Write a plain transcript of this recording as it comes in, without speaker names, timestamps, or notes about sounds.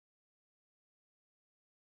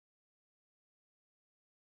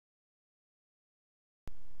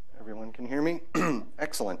Everyone can hear me?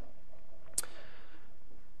 Excellent.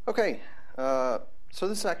 Okay, so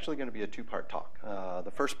this is actually going to be a two-part talk.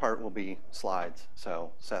 The first part will be slides.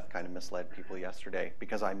 So Seth kind of misled people yesterday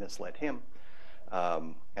because I misled him.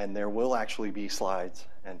 And there will actually be slides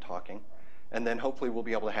and talking. And then hopefully we'll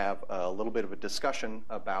be able to have a little bit of a discussion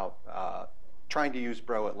about trying to use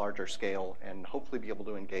Bro at larger scale and hopefully be able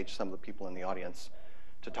to engage some of the people in the audience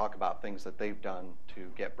to talk about things that they've done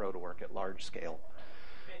to get Bro to work at large scale.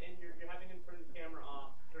 And you're having him turn the camera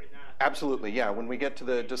off during that? Absolutely, yeah. When we get to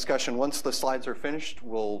the discussion, once the slides are finished,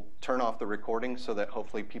 we'll turn off the recording so that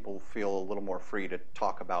hopefully people feel a little more free to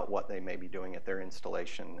talk about what they may be doing at their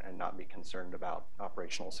installation and not be concerned about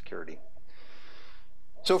operational security.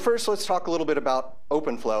 So first, let's talk a little bit about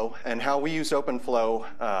OpenFlow and how we use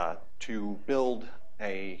OpenFlow to build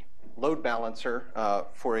a load balancer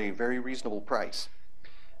for a very reasonable price.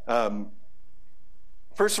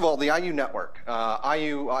 First of all, the IU network.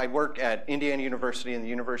 I work at Indiana University in the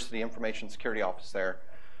University Information Security Office there.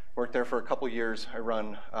 Worked there for a couple years. I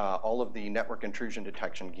run all of the network intrusion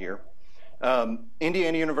detection gear.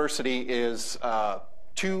 Indiana University is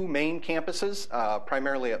two main campuses,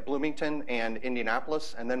 primarily at Bloomington and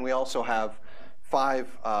Indianapolis, and then we also have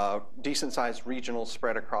 5 decent-sized regionals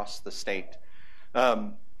spread across the state.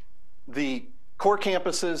 The core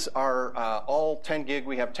campuses are all 10 gig.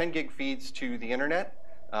 We have 10 gig feeds to the internet,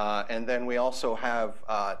 and then we also have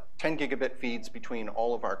 10 gigabit feeds between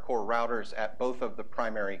all of our core routers at both of the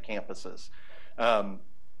primary campuses.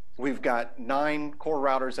 We've got 9 core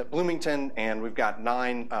routers at Bloomington, and we've got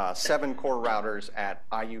 7 core routers at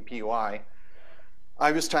IUPUI.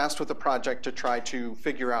 I was tasked with a project to try to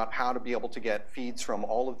figure out how to be able to get feeds from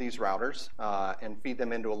all of these routers and feed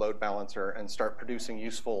them into a load balancer and start producing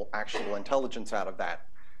useful, actionable intelligence out of that.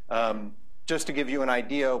 Just to give you an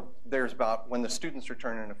idea, there's about, when the students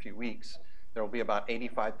return in a few weeks, there will be about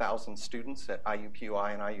 85,000 students at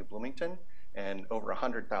IUPUI and IU Bloomington, and over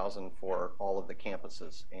 100,000 for all of the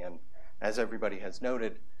campuses. And as everybody has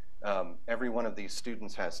noted, every one of these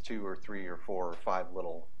students has 2 or 3 or 4 or 5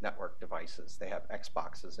 little network devices. They have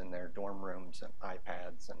Xboxes in their dorm rooms and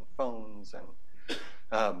iPads and phones,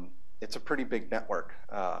 and it's a pretty big network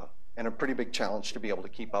and a pretty big challenge to be able to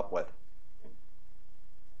keep up with.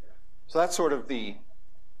 So that's sort of the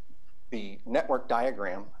network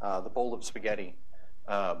diagram, the bowl of spaghetti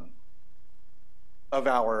of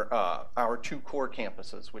our 2 core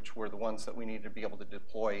campuses, which were the ones that we needed to be able to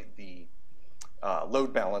deploy the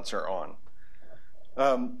load balancer on.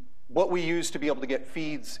 What we use to be able to get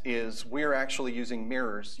feeds is we're actually using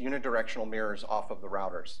mirrors, unidirectional mirrors off of the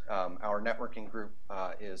routers. Our networking group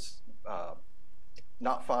is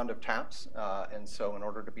not fond of taps, and so in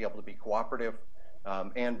order to be able to be cooperative,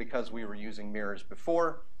 and because we were using mirrors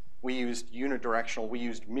before, we used unidirectional, we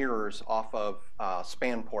used mirrors off of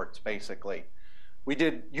span ports, basically. We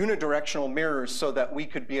did unidirectional mirrors so that we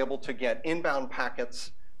could be able to get inbound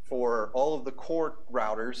packets for all of the core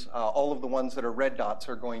routers. All of the ones that are red dots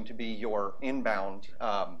are going to be your inbound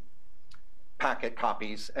packet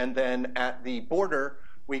copies. And then at the border,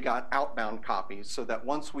 we got outbound copies so that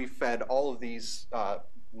once we fed all of these,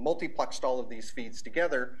 multiplexed all of these feeds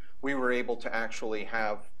together, we were able to actually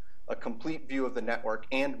have a complete view of the network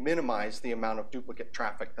and minimize the amount of duplicate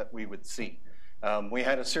traffic that we would see. We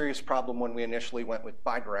had a serious problem when we initially went with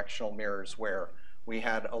bidirectional mirrors where we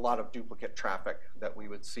had a lot of duplicate traffic that we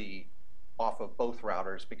would see off of both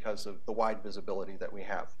routers because of the wide visibility that we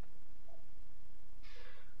have.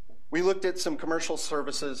 We looked at some commercial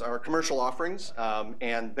services, our commercial offerings,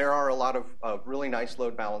 and there are a lot of really nice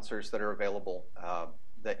load balancers that are available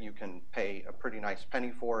that you can pay a pretty nice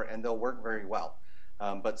penny for, and they'll work very well.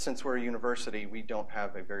 But since we're a university, we don't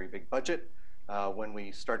have a very big budget. When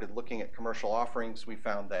we started looking at commercial offerings, we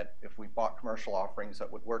found that if we bought commercial offerings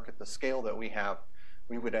that would work at the scale that we have,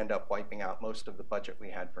 we would end up wiping out most of the budget we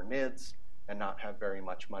had for NIDS and not have very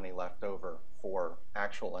much money left over for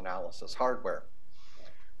actual analysis hardware.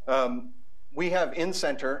 We have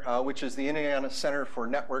InCenter, which is the Indiana Center for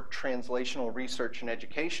Network Translational Research and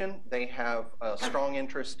Education. They have a strong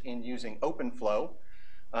interest in using OpenFlow.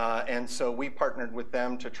 And so we partnered with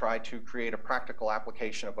them to try to create a practical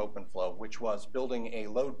application of OpenFlow, which was building a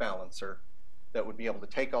load balancer that would be able to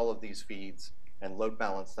take all of these feeds and load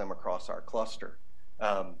balance them across our cluster.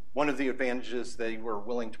 One of the advantages, they were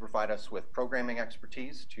willing to provide us with programming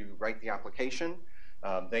expertise to write the application.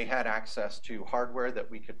 They had access to hardware that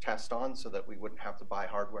we could test on so that we wouldn't have to buy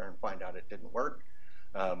hardware and find out it didn't work.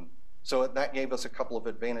 So that gave us a couple of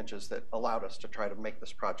advantages that allowed us to try to make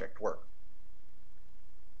this project work.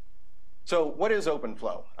 So what is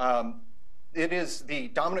OpenFlow? It is the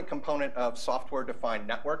dominant component of software-defined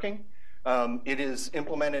networking. It is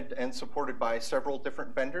implemented and supported by several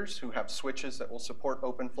different vendors who have switches that will support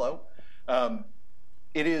OpenFlow.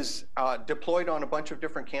 It is deployed on a bunch of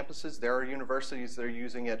different campuses. There are universities that are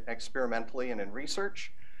using it experimentally and in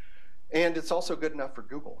research. And it's also good enough for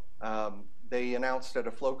Google. They announced at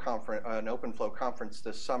an OpenFlow conference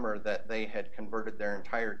this summer that they had converted their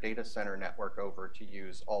entire data center network over to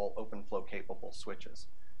use all OpenFlow capable switches.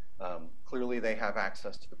 Clearly they have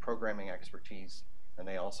access to the programming expertise, and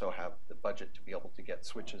they also have the budget to be able to get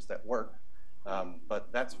switches that work.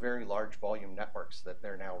 But that's very large volume networks that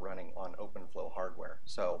they're now running on OpenFlow hardware.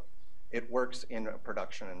 So it works in a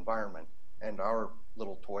production environment, and our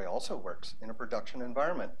little toy also works in a production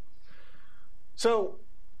environment. So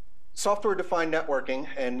software-defined networking,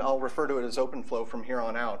 and I'll refer to it as OpenFlow from here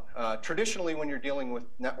on out. Traditionally, when you're dealing with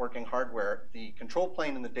networking hardware, the control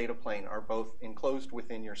plane and the data plane are both enclosed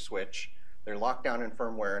within your switch. They're locked down in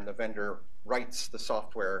firmware, and the vendor writes the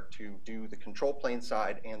software to do the control plane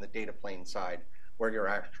side and the data plane side where your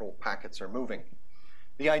actual packets are moving.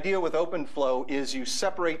 The idea with OpenFlow is you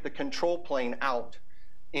separate the control plane out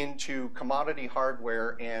into commodity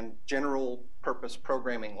hardware and general purpose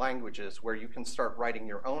programming languages where you can start writing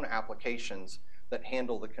your own applications that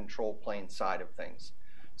handle the control plane side of things.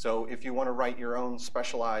 So if you want to write your own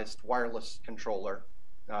specialized wireless controller,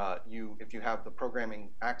 if you have the programming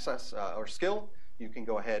access or skill, you can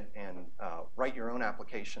go ahead and write your own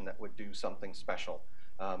application that would do something special.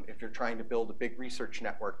 If you're trying to build a big research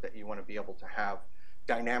network that you want to be able to have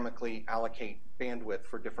dynamically allocate bandwidth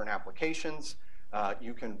for different applications,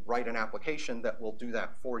 you can write an application that will do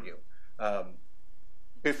that for you.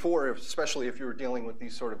 Before, especially if you were dealing with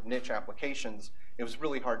these sort of niche applications, it was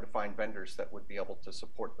really hard to find vendors that would be able to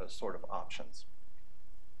support those sort of options.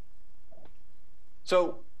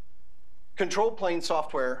 So control plane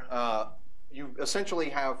software, you essentially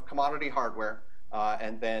have commodity hardware,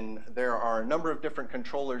 and then there are a number of different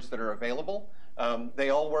controllers that are available.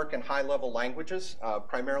 They all work in high-level languages,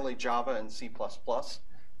 primarily Java and C++.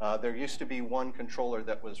 There used to be one controller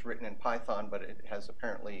that was written in Python, but it has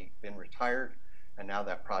apparently been retired, and now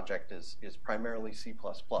that project is primarily C++.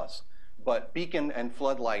 But Beacon and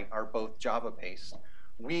Floodlight are both Java-based.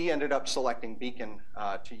 We ended up selecting Beacon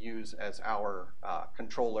to use as our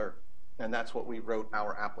controller, and that's what we wrote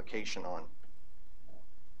our application on.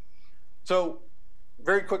 So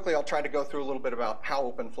very quickly, I'll try to go through a little bit about how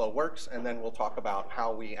OpenFlow works, and then we'll talk about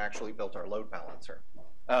how we actually built our load balancer.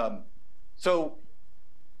 So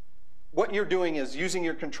what you're doing is using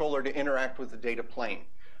your controller to interact with the data plane.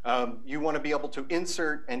 You want to be able to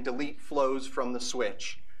insert and delete flows from the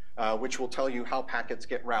switch, which will tell you how packets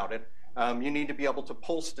get routed. You need to be able to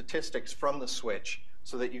pull statistics from the switch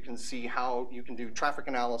so that you can see how you can do traffic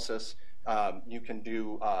analysis, you can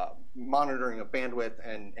do monitoring of bandwidth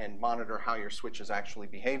and monitor how your switch is actually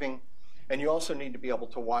behaving. And you also need to be able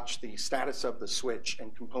to watch the status of the switch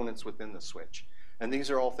and components within the switch. And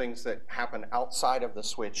these are all things that happen outside of the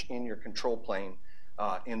switch in your control plane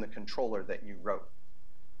in the controller that you wrote.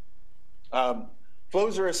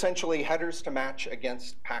 Flows are essentially headers to match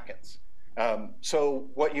against packets. So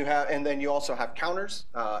what you have, and then you also have counters.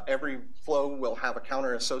 Every flow will have a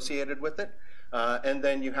counter associated with it. And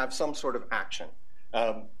then you have some sort of action.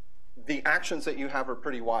 The actions that you have are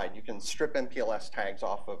pretty wide. You can strip MPLS tags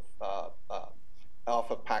off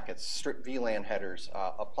of packets, strip VLAN headers,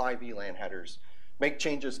 apply VLAN headers, make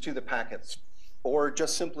changes to the packets, or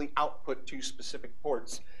just simply output to specific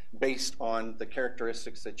ports based on the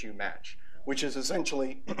characteristics that you match, which is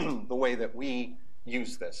essentially the way that we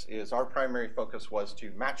use this. Is our primary focus was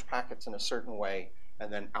to match packets in a certain way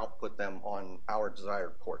and then output them on our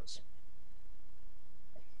desired ports.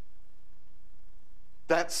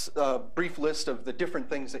 That's a brief list of the different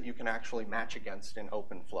things that you can actually match against in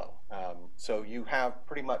OpenFlow. So you have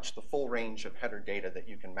pretty much the full range of header data that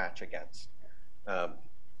you can match against. A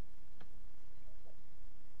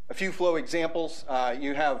few flow examples.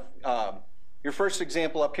 You have your first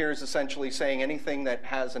example up here is essentially saying anything that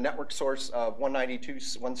has a network source of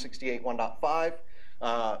 192.168.1.5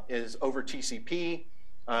 is over TCP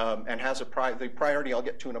and has the priority I'll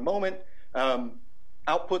get to in a moment.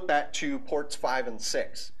 Output that to ports 5 and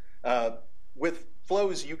 6. With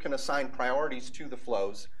flows, you can assign priorities to the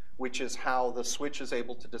flows, which is how the switch is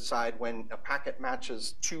able to decide when a packet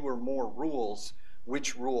matches 2 or more rules,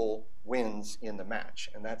 which rule wins in the match.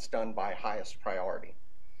 And that's done by highest priority.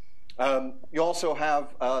 You also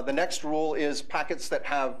have the next rule is packets that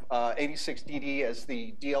have 86DD as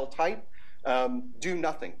the DL type. Do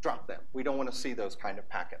nothing, drop them. We don't want to see those kind of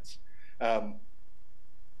packets.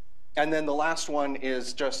 And then the last one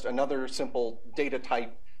is just another simple data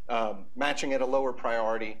type, matching at a lower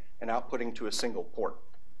priority and outputting to a single port.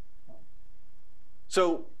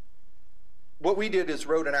 So what we did is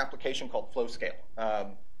wrote an application called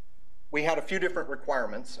FlowScale. We had a few different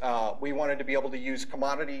requirements. We wanted to be able to use a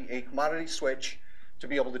commodity switch to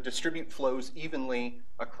be able to distribute flows evenly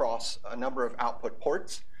across a number of output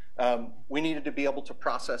ports. We needed to be able to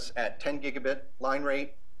process at 10 gigabit line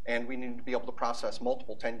rate, and we needed to be able to process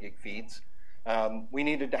multiple 10 gig feeds. We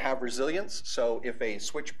needed to have resilience, so if a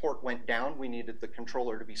switch port went down, we needed the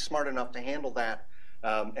controller to be smart enough to handle that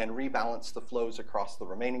and rebalance the flows across the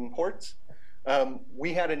remaining ports.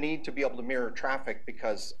 We had a need to be able to mirror traffic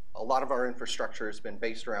because a lot of our infrastructure has been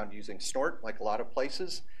based around using Snort, like a lot of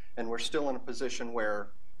places, and we're still in a position where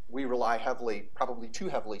we rely heavily, probably too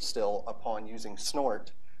heavily still, upon using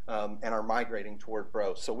Snort and are migrating toward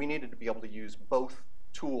Bro. So we needed to be able to use both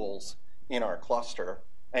tools in our cluster,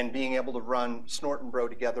 and being able to run Snort and Bro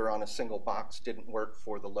together on a single box didn't work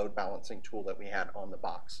for the load balancing tool that we had on the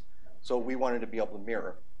box. So we wanted to be able to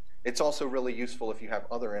mirror. It's also really useful if you have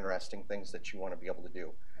other interesting things that you want to be able to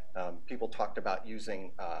do. People talked about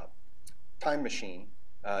using Time Machine.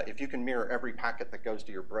 If you can mirror every packet that goes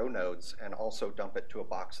to your Bro nodes and also dump it to a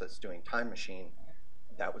box that's doing Time Machine,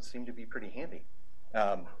 that would seem to be pretty handy.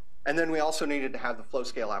 And then we also needed to have the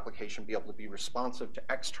FlowScale application be able to be responsive to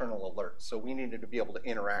external alerts. So we needed to be able to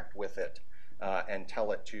interact with it and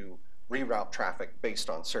tell it to reroute traffic based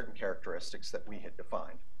on certain characteristics that we had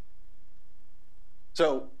defined.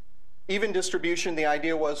 So even distribution, the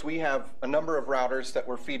idea was we have a number of routers that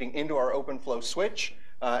we're feeding into our OpenFlow switch,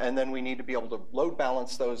 and then we need to be able to load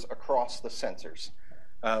balance those across the sensors.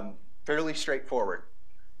 Fairly straightforward.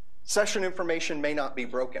 Session information may not be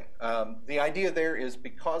broken. The idea there is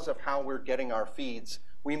because of how we're getting our feeds,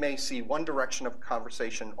 we may see one direction of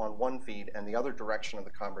conversation on one feed and the other direction of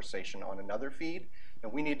the conversation on another feed,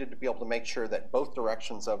 and we needed to be able to make sure that both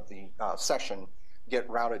directions of the session get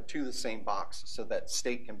routed to the same box so that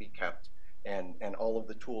state can be kept and all of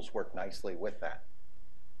the tools work nicely with that.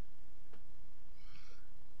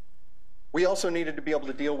 We also needed to be able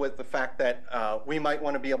to deal with the fact that we might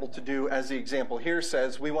want to be able to do, as the example here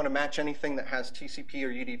says, we want to match anything that has TCP or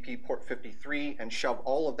UDP port 53 and shove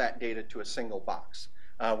all of that data to a single box.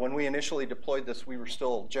 When we initially deployed this, we were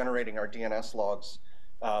still generating our DNS logs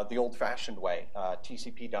the old-fashioned way,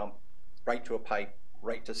 TCP dump, write to a pipe,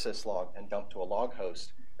 write to syslog, and dump to a log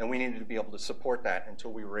host. And we needed to be able to support that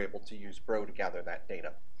until we were able to use Bro to gather that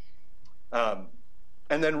data.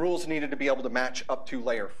 And then rules needed to be able to match up to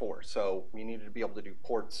layer 4. So we needed to be able to do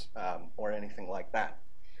ports or anything like that.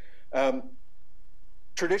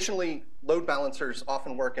 Traditionally, load balancers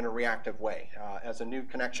often work in a reactive way. As a new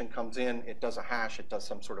connection comes in, it does a hash, it does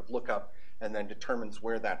some sort of lookup, and then determines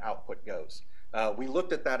where that output goes. We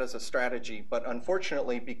looked at that as a strategy, but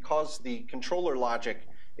unfortunately, because the controller logic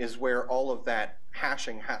is where all of that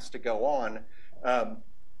hashing has to go on,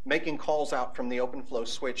 making calls out from the OpenFlow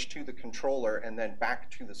switch to the controller and then back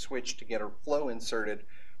to the switch to get a flow inserted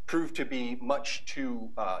proved to be much too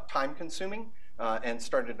time-consuming and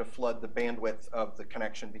started to flood the bandwidth of the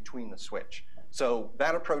connection between the switch. So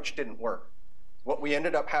that approach didn't work. What we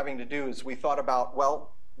ended up having to do is we thought about,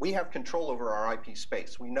 well, we have control over our IP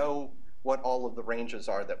space. We know what all of the ranges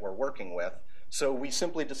are that we're working with. So we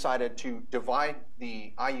simply decided to divide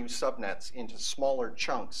the IU subnets into smaller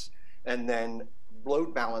chunks and then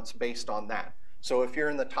load balance based on that. So if you're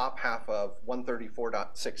in the top half of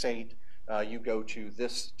 134.68, you go to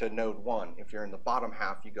node 1. If you're in the bottom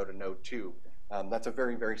half, you go to node 2. That's a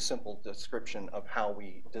very, very simple description of how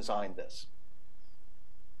we designed this.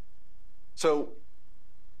 So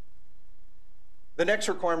the next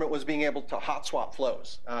requirement was being able to hot swap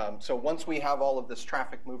flows. So once we have all of this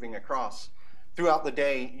traffic moving across, throughout the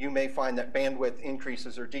day, you may find that bandwidth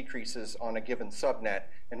increases or decreases on a given subnet,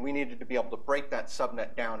 and we needed to be able to break that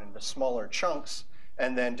subnet down into smaller chunks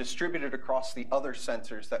and then distribute it across the other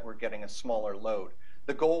sensors that were getting a smaller load.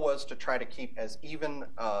 The goal was to try to keep as even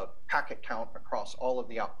a packet count across all of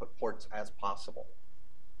the output ports as possible.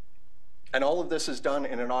 And all of this is done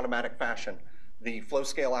in an automatic fashion. The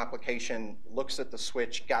FlowScale application looks at the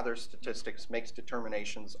switch, gathers statistics, makes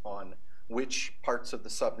determinations on which parts of the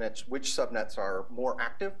subnets, which subnets are more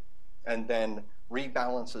active, and then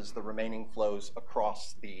rebalances the remaining flows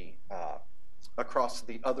across the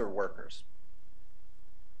other workers.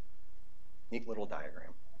 Neat little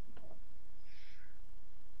diagram.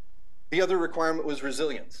 The other requirement was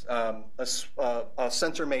resilience. A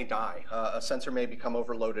sensor may die. A sensor may become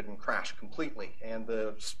overloaded and crash completely. And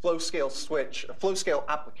the FlowScale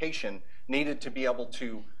application needed to be able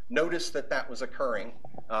to notice that that was occurring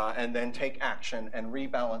and then take action and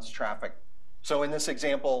rebalance traffic. So in this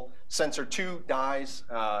example, sensor 2 dies,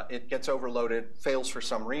 it gets overloaded, fails for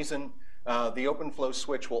some reason. the OpenFlow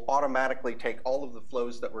switch will automatically take all of the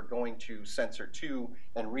flows that were going to sensor 2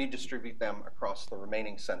 and redistribute them across the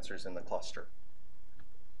remaining sensors in the cluster.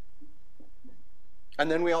 And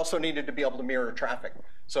then we also needed to be able to mirror traffic.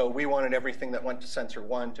 So we wanted everything that went to sensor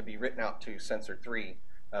 1 to be written out to sensor 3.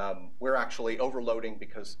 We're actually overloading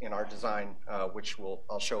because in our design, which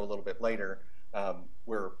I'll show a little bit later,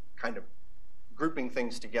 we're kind of grouping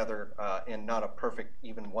things together in not a perfect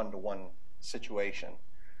even one-to-one situation.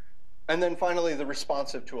 And then finally, the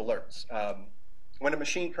responsive to alerts. When a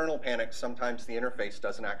machine kernel panics, sometimes the interface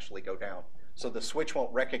doesn't actually go down. So the switch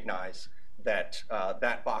won't recognize that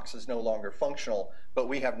that box is no longer functional, but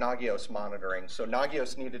we have Nagios monitoring. So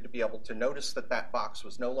Nagios needed to be able to notice that that box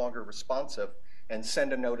was no longer responsive and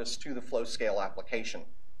send a notice to the FlowScale application.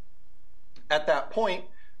 At that point,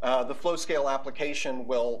 the FlowScale application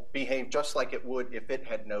will behave just like it would if it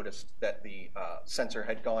had noticed that the sensor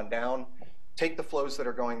had gone down, take the flows that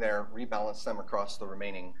are going there, rebalance them across the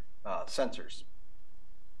remaining sensors.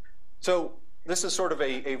 So this is sort of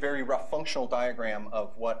a very rough functional diagram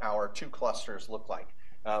of what our 2 clusters look like.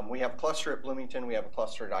 We have a cluster at Bloomington, we have a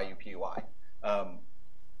cluster at IUPUI.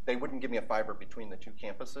 They wouldn't give me a fiber between the 2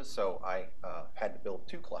 campuses, so I had to build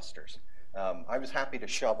 2 clusters. I was happy to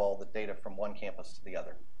shove all the data from one campus to the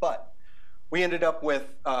other. But we ended up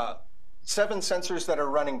with 7 sensors that are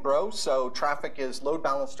running Bro, so traffic is load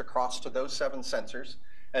balanced across to those 7 sensors.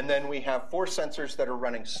 And then we have 4 sensors that are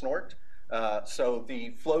running Snort. So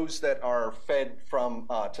the flows that are fed from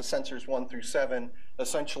to sensors 1 through 7,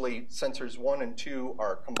 essentially sensors 1 and 2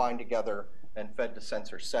 are combined together and fed to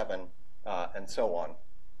sensor 7, and so on.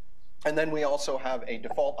 And then we also have a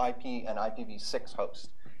default IP and IPv6 host.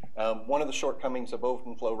 One of the shortcomings of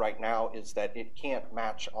OpenFlow right now is that it can't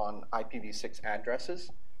match on IPv6 addresses.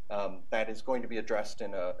 That is going to be addressed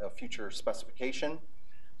in a future specification.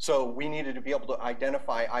 So we needed to be able to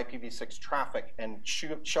identify IPv6 traffic and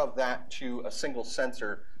shove that to a single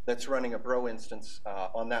sensor that's running a Bro instance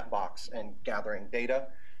on that box and gathering data.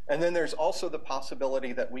 And then there's also the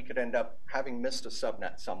possibility that we could end up having missed a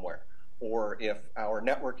subnet somewhere. Or if our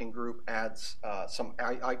networking group adds some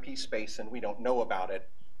IP space and we don't know about it,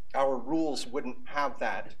 our rules wouldn't have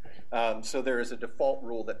that. So there is a default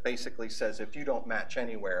rule that basically says if you don't match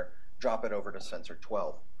anywhere, drop it over to sensor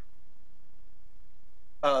 12.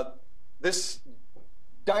 This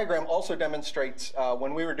diagram also demonstrates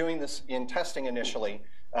when we were doing this in testing initially,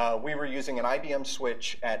 we were using an IBM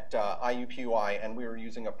switch at IUPUI, and we were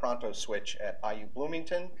using a Pronto switch at IU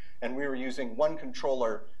Bloomington, and we were using one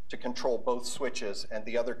controller to control both switches, and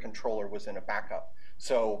the other controller was in a backup.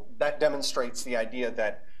 So that demonstrates the idea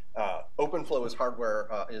that OpenFlow is hardware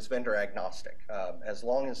is vendor agnostic. As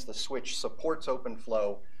long as the switch supports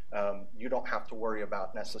OpenFlow, you don't have to worry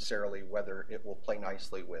about necessarily whether it will play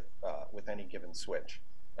nicely with any given switch.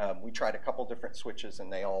 We tried a couple different switches,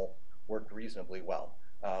 and they all worked reasonably well.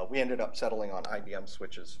 We ended up settling on IBM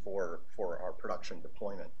switches for our production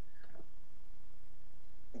deployment.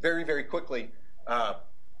 Very, very quickly,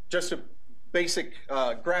 just a basic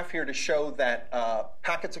graph here to show that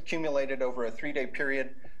packets accumulated over a 3-day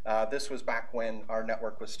period. This was back when our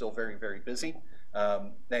network was still very, very busy.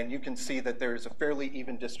 And you can see that there's a fairly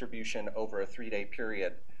even distribution over a 3-day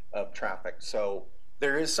period of traffic. So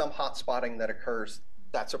there is some hot spotting that occurs.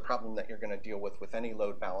 That's a problem that you're going to deal with any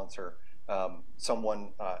load balancer. Someone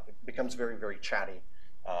becomes very, very chatty,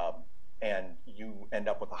 and you end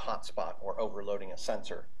up with a hot spot or overloading a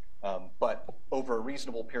sensor. But over a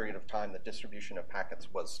reasonable period of time, the distribution of packets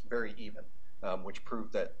was very even, which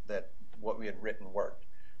proved that what we had written worked.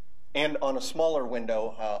 And on a smaller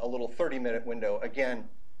window, a little 30-minute window, again,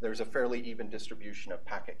 there's a fairly even distribution of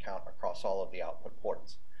packet count across all of the output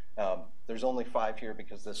ports. There's only 5 here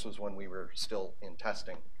because this was when we were still in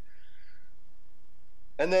testing.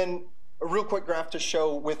 And then a real quick graph to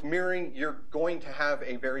show with mirroring, you're going to have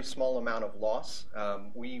a very small amount of loss.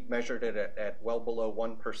 We measured it at well below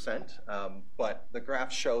 1%, but the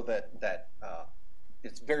graphs show that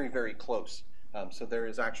it's very, very close. So there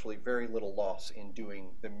is actually very little loss in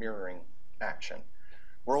doing the mirroring action.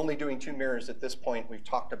 We're only doing 2 mirrors at this point. We've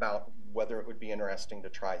talked about whether it would be interesting to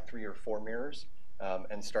try 3 or 4 mirrors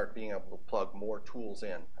and start being able to plug more tools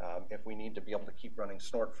in. If we need to be able to keep running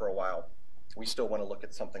Snort for a while, we still want to look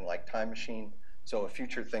at something like Time Machine. So a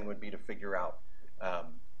future thing would be to figure out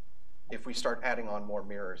if we start adding on more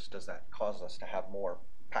mirrors, does that cause us to have more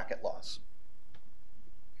packet loss?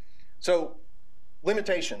 So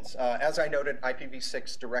limitations. As I noted,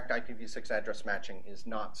 IPv6, direct IPv6 address matching is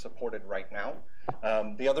not supported right now.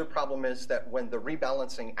 The other problem is that when the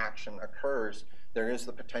rebalancing action occurs, there is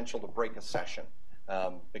the potential to break a session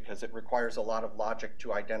because it requires a lot of logic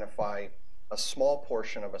to identify a small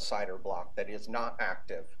portion of a CIDR block that is not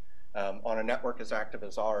active, on a network as active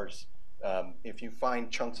as ours, if you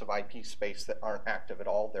find chunks of IP space that aren't active at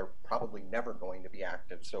all, they're probably never going to be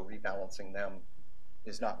active, so rebalancing them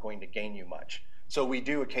is not going to gain you much. So we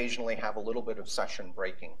do occasionally have a little bit of session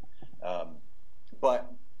breaking.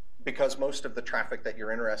 But because most of the traffic that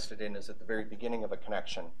you're interested in is at the very beginning of a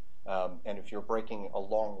connection, and if you're breaking a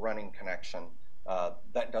long-running connection,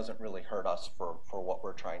 that doesn't really hurt us for what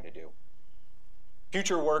we're trying to do.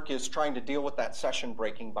 Future work is trying to deal with that session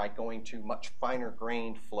breaking by going to much finer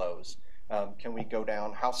grained flows. Can we go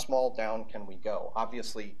down? How small down can we go?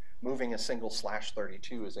 Obviously, moving a single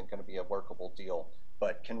 /32 isn't going to be a workable deal,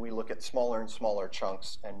 but can we look at smaller and smaller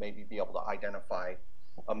chunks and maybe be able to identify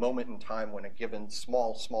a moment in time when a given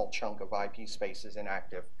small chunk of IP space is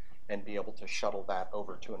inactive and be able to shuttle that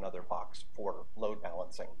over to another box for load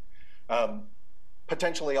balancing.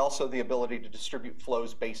 Potentially also the ability to distribute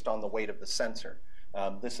flows based on the weight of the sensor.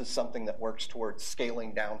 This is something that works towards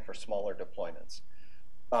scaling down for smaller deployments.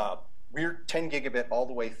 We're 10 gigabit all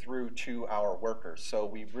the way through to our workers, so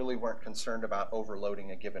we really weren't concerned about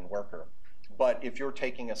overloading a given worker. But if you're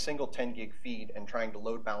taking a single 10 gig feed and trying to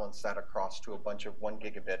load balance that across to a bunch of 1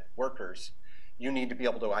 gigabit workers, you need to be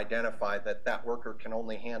able to identify that that worker can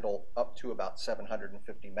only handle up to about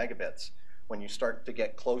 750 megabits. When you start to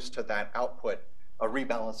get close to that output, a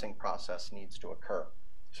rebalancing process needs to occur.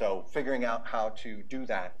 So figuring out how to do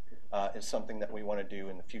that is something that we want to do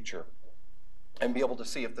in the future and be able to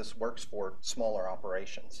see if this works for smaller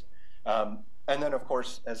operations. And then, of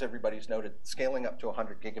course, as everybody's noted, scaling up to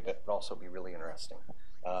 100 gigabit would also be really interesting.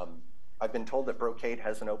 I've been told that Brocade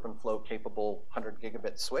has an OpenFlow capable 100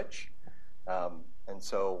 gigabit switch. And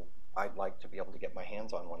so I'd like to be able to get my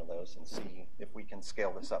hands on one of those and see if we can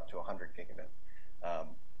scale this up to 100 gigabit.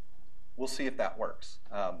 We'll see if that works.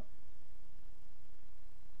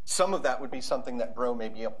 Some of that would be something that Bro may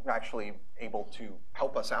be actually able to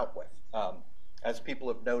help us out with. As people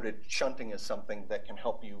have noted, shunting is something that can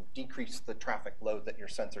help you decrease the traffic load that your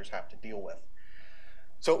sensors have to deal with.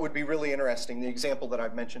 So it would be really interesting. The example that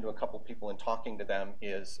I've mentioned to a couple people in talking to them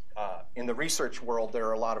is in the research world, there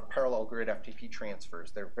are a lot of parallel grid FTP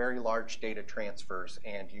transfers. They're very large data transfers,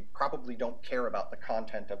 and you probably don't care about the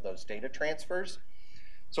content of those data transfers.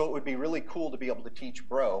 So it would be really cool to be able to teach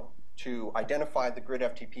Bro to identify the grid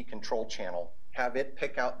FTP control channel, have it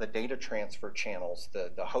pick out the data transfer channels,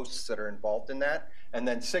 the hosts that are involved in that, and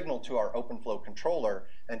then signal to our OpenFlow controller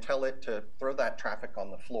and tell it to throw that traffic on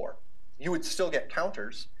the floor. You would still get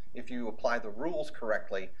counters if you apply the rules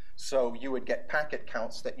correctly, so you would get packet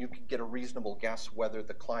counts that you could get a reasonable guess whether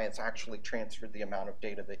the clients actually transferred the amount of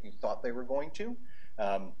data that you thought they were going to,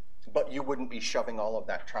 but you wouldn't be shoving all of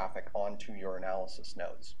that traffic onto your analysis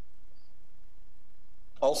nodes.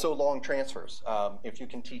 Also, long transfers. If you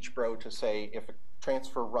can teach Bro to say, if a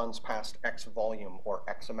transfer runs past X volume or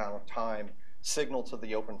X amount of time, signal to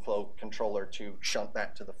the OpenFlow controller to shunt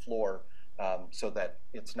that to the floor so that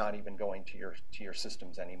it's not even going to your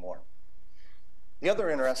systems anymore. The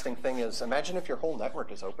other interesting thing is, imagine if your whole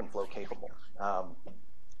network is OpenFlow capable.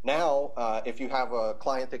 Now, if you have a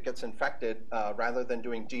client that gets infected, rather than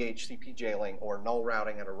doing DHCP jailing or null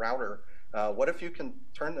routing at a router, what if you can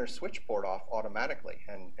turn their switch port off automatically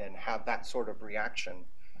and have that sort of reaction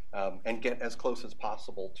and get as close as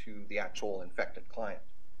possible to the actual infected client?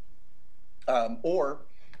 Or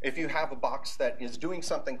if you have a box that is doing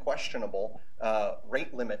something questionable,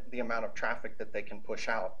 rate limit the amount of traffic that they can push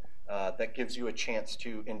out. That gives you a chance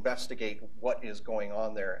to investigate what is going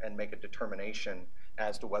on there and make a determination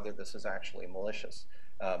as to whether this is actually malicious.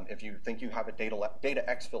 If you think you have a data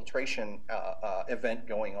exfiltration event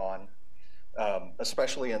going on,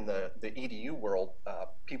 especially in the EDU world,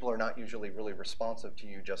 people are not usually really responsive to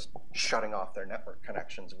you just shutting off their network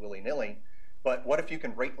connections willy-nilly. But what if you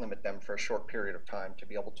can rate limit them for a short period of time to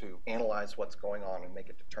be able to analyze what's going on and make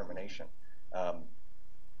a determination?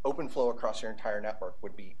 OpenFlow across your entire network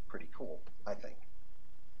would be pretty cool, I think.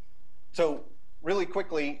 So really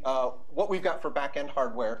quickly, what we've got for back-end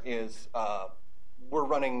hardware is we're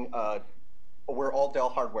running we're all Dell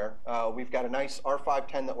hardware. We've got a nice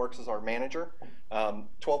R510 that works as our manager,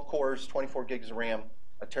 12 cores, 24 gigs of RAM,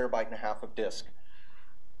 1.5 terabytes of disk.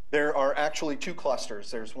 There are actually two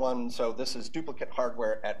clusters. There's one, so this is duplicate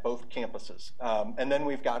hardware at both campuses. And then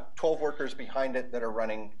we've got 12 workers behind it that are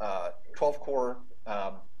running 12 core,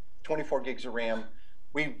 24 gigs of RAM.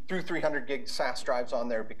 We threw 300 gig SAS drives on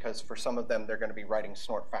there because for some of them, they're going to be writing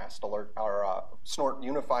snort fast alert or snort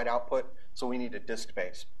unified output, so we need a disk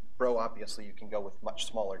base. Bro, obviously, you can go with much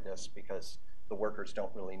smaller disks because the workers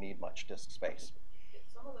don't really need much disk space.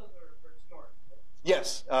 Some of those are snort.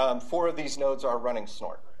 Yes, 4 of these nodes are running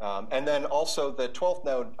Snort. And then also the 12th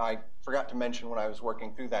node, I forgot to mention when I was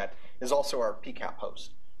working through that, is also our PCAP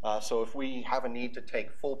host. So if we have a need to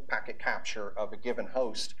take full packet capture of a given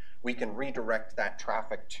host, we can redirect that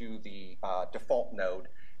traffic to the default node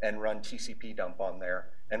and run TCP dump on there.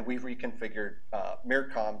 And we've reconfigured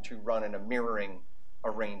Mircom to run in a mirroring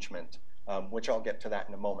arrangement, which I'll get to that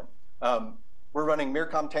in a moment. We're running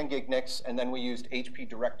Mircom 10 gig NICs, and then we used HP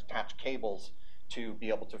direct attached cables to be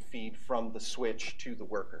able to feed from the switch to the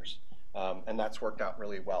workers. And that's worked out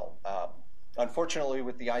really well. Unfortunately,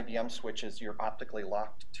 with the IBM switches, you're optically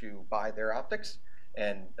locked to buy their optics.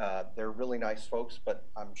 And they're really nice folks, but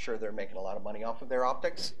I'm sure they're making a lot of money off of their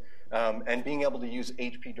optics. And being able to use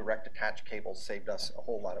HP direct attached cables saved us a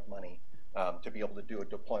whole lot of money to be able to do a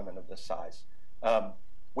deployment of this size.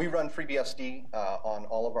 We run FreeBSD on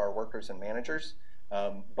all of our workers and managers.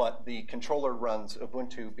 But the controller runs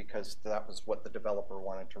Ubuntu because that was what the developer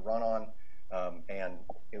wanted to run on, and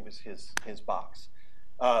it was his box.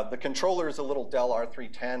 The controller is a little Dell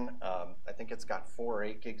R310. I think it's got 4 or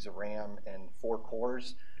 8 gigs of RAM and 4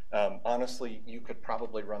 cores. Honestly, you could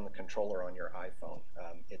probably run the controller on your iPhone.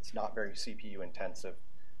 It's not very CPU intensive.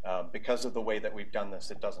 Because of the way that we've done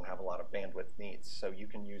this, it doesn't have a lot of bandwidth needs. So you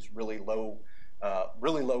can use really low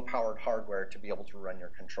powered hardware to be able to run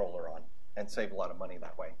your controller on and save a lot of money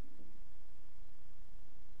that way.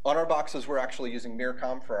 On our boxes, we're actually using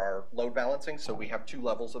Mircom for our load balancing, so we have 2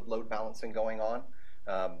 levels of load balancing going on.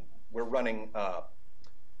 We're running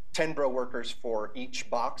 10 Bro workers for each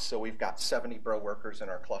box, so we've got 70 Bro workers in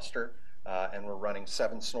our cluster, and we're running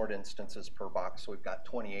 7 Snort instances per box, so we've got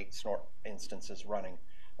 28 Snort instances running.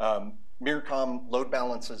 Mircom load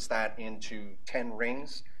balances that into 10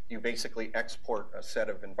 rings. You basically export a set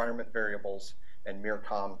of environment variables, and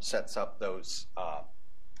Mircom sets up those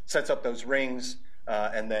rings,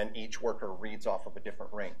 and then each worker reads off of a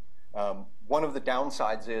different ring. One of the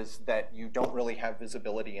downsides is that you don't really have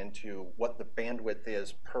visibility into what the bandwidth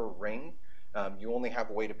is per ring. You only have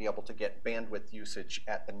a way to be able to get bandwidth usage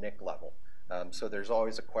at the NIC level. So there's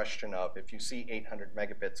always a question of, if you see 800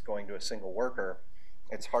 megabits going to a single worker,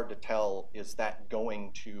 it's hard to tell, is that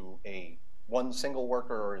going to one single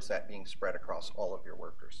worker, or is that being spread across all of your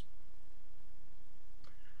workers?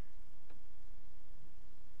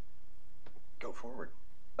 Go forward.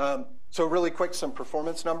 So really quick, some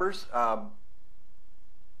performance numbers.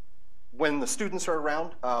 When the students are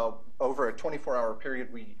around, over a 24-hour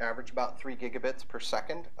period, we average about 3 gigabits per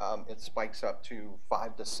second. It spikes up to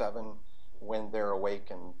 5 to 7 when they're awake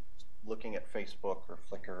and looking at Facebook or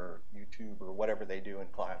Flickr or YouTube or whatever they do in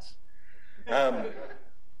class.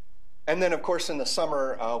 And then, of course, in the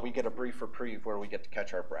summer, we get a brief reprieve where we get to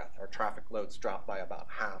catch our breath. Our traffic loads drop by about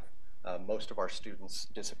half. Most of our students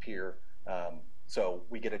disappear. So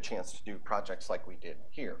we get a chance to do projects like we did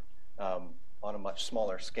here on a much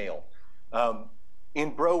smaller scale.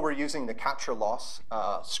 In Bro, we're using the capture loss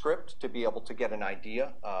script to be able to get an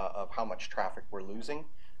idea of how much traffic we're losing.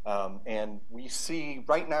 And we see,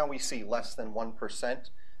 right now we see less than 1%.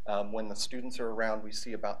 When the students are around, we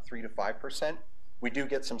see about 3 to 5%. We do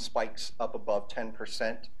get some spikes up above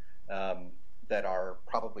 10% that are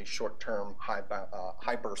probably short-term,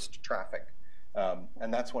 high-burst traffic.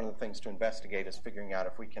 And that's one of the things to investigate, is figuring out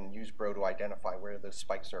if we can use Bro to identify where those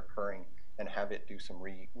spikes are occurring and have it do some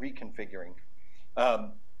reconfiguring.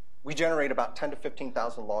 We generate about 10 to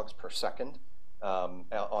 15,000 logs per second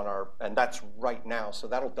and that's right now, so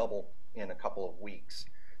that'll double in a couple of weeks.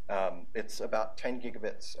 It's about 10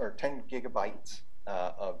 gigabits or 10 gigabytes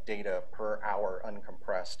of data per hour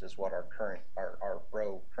uncompressed is what our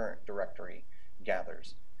Bro current directory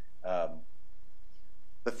gathers.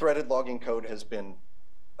 The threaded logging code has been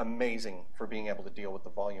amazing for being able to deal with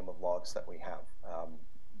the volume of logs that we have.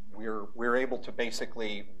 We're able to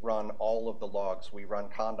basically run all of the logs. We run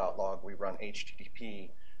con.log, we run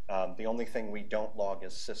HTTP. The only thing we don't log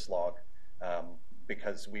is syslog,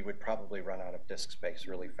 because we would probably run out of disk space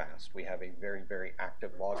really fast. We have a very, very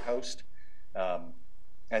active log host,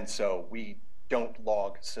 and so we don't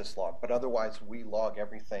log syslog. But otherwise, we log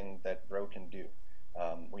everything that Bro can do.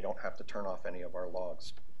 We don't have to turn off any of our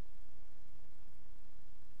logs.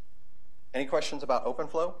 Any questions about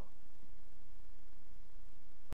OpenFlow?